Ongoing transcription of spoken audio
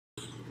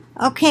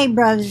Okay,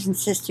 brothers and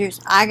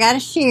sisters, I gotta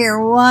share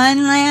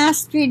one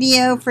last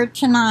video for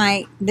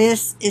tonight.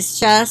 This is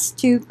just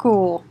too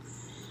cool.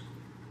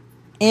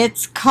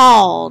 It's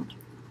called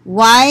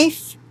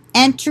Wife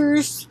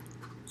Enters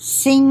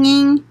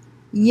Singing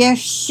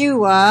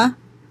Yeshua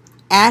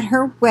at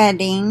Her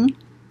Wedding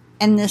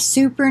and the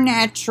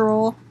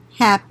Supernatural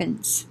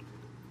Happens.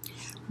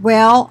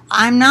 Well,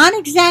 I'm not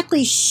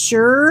exactly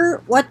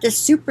sure what the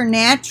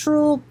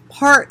supernatural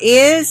part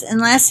is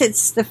unless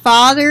it's the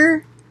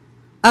father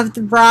of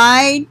the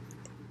bride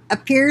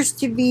appears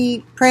to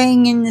be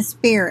praying in the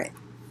spirit.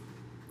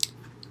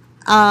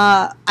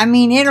 I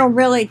mean, it'll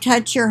really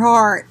touch your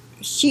heart.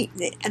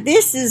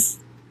 This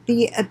is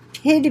the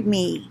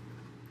epitome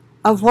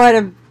of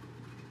what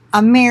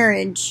a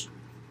marriage,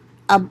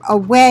 a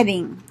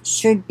wedding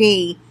should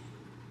be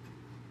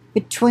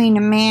between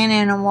a man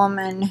and a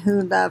woman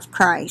who love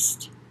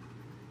Christ.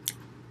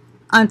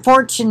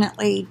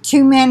 Unfortunately,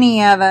 too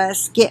many of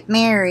us get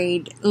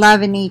married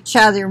loving each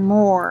other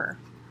more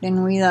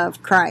than we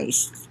love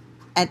Christ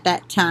at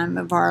that time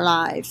of our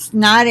lives.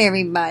 Not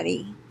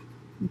everybody,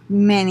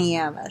 many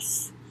of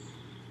us.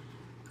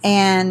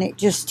 And it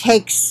just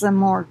takes some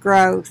more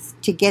growth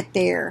to get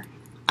there,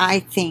 I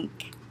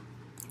think.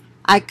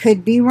 I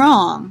could be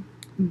wrong,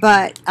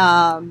 but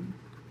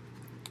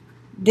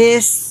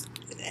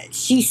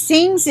she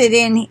sings it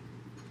in,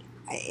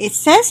 it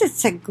says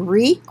it's a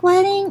Greek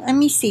wedding. Let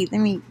me see,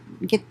 no,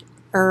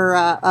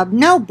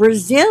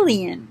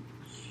 Brazilian.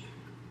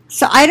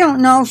 So I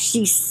don't know if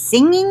she's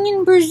singing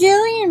in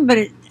Brazilian,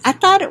 but I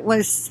thought it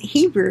was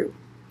Hebrew.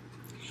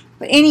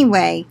 But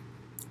anyway,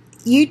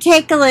 you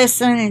take a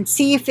listen and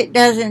see if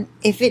it'll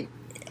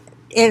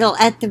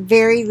at the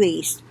very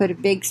least put a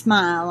big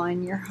smile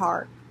on your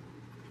heart.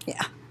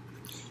 Yeah,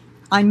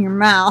 on your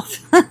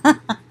mouth.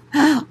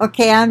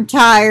 Okay, I'm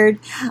tired.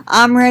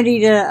 I'm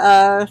ready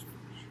to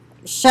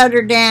shut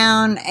her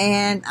down,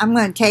 and I'm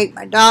going to take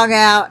my dog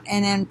out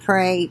and then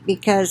pray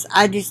because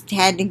I just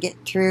had to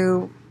get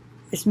through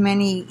as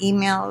many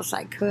emails as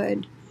I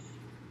could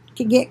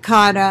to get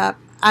caught up.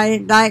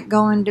 I like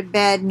going to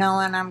bed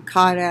knowing I'm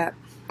caught up.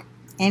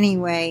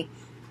 Anyway,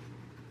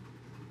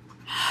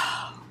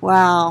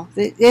 wow,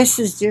 this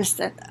is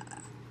just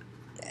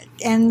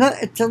and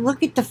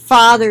look at the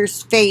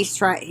Father's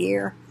face right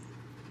here.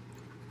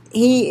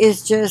 He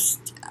is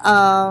just,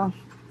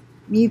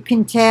 you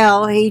can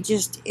tell he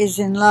just is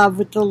in love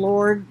with the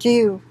Lord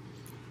too.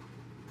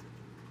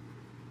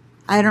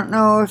 I don't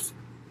know if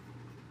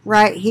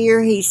right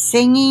here he's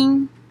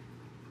singing.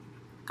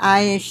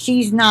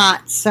 She's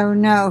not, so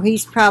no,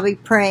 he's probably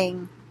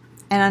praying.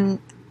 And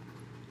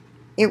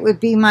it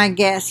would be my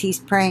guess he's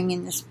praying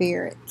in the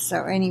Spirit.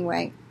 So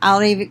anyway, I'll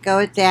leave it go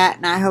at that,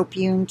 and I hope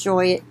you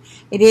enjoy it.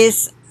 It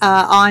is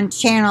on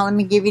channel, let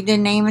me give you the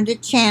name of the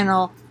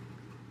channel,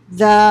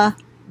 The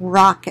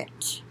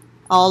Rocket.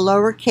 All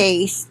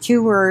lowercase,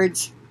 2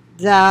 words,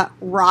 The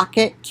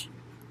Rocket.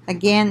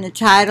 Again, the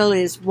title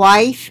is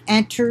Wife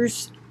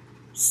Enters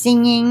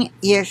Singing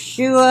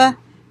Yeshua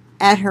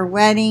at Her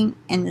Wedding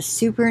and the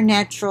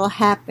Supernatural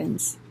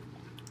Happens.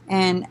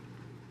 And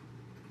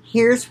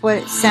here's what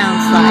it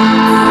sounds like.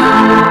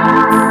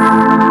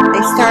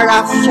 They start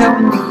off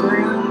showing the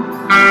groom.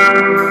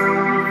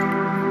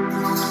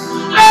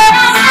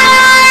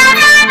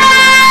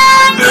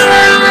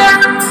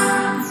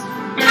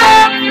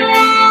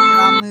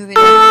 I'll move it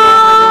up a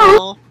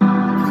little.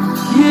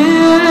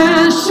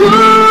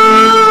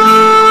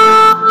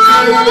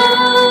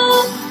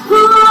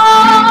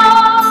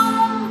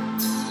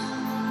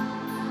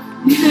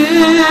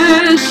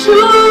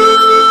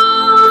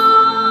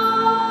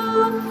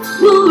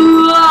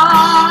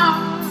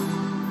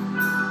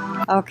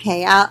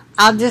 Okay,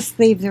 I'll just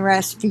leave the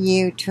rest for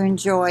you to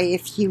enjoy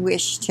if you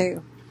wish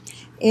to.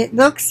 It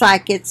looks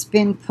like it's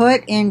been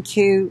put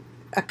into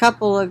a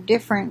couple of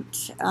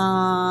different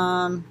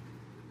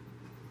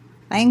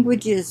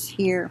languages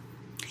here.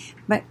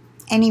 But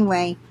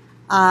anyway,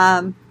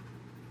 I'll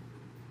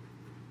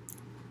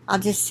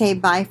just say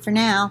bye for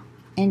now.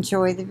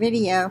 Enjoy the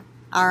video.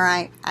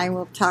 Alright, I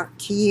will talk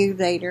to you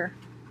later.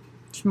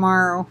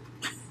 Tomorrow.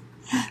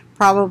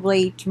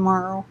 Probably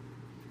tomorrow.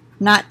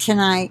 Not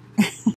tonight.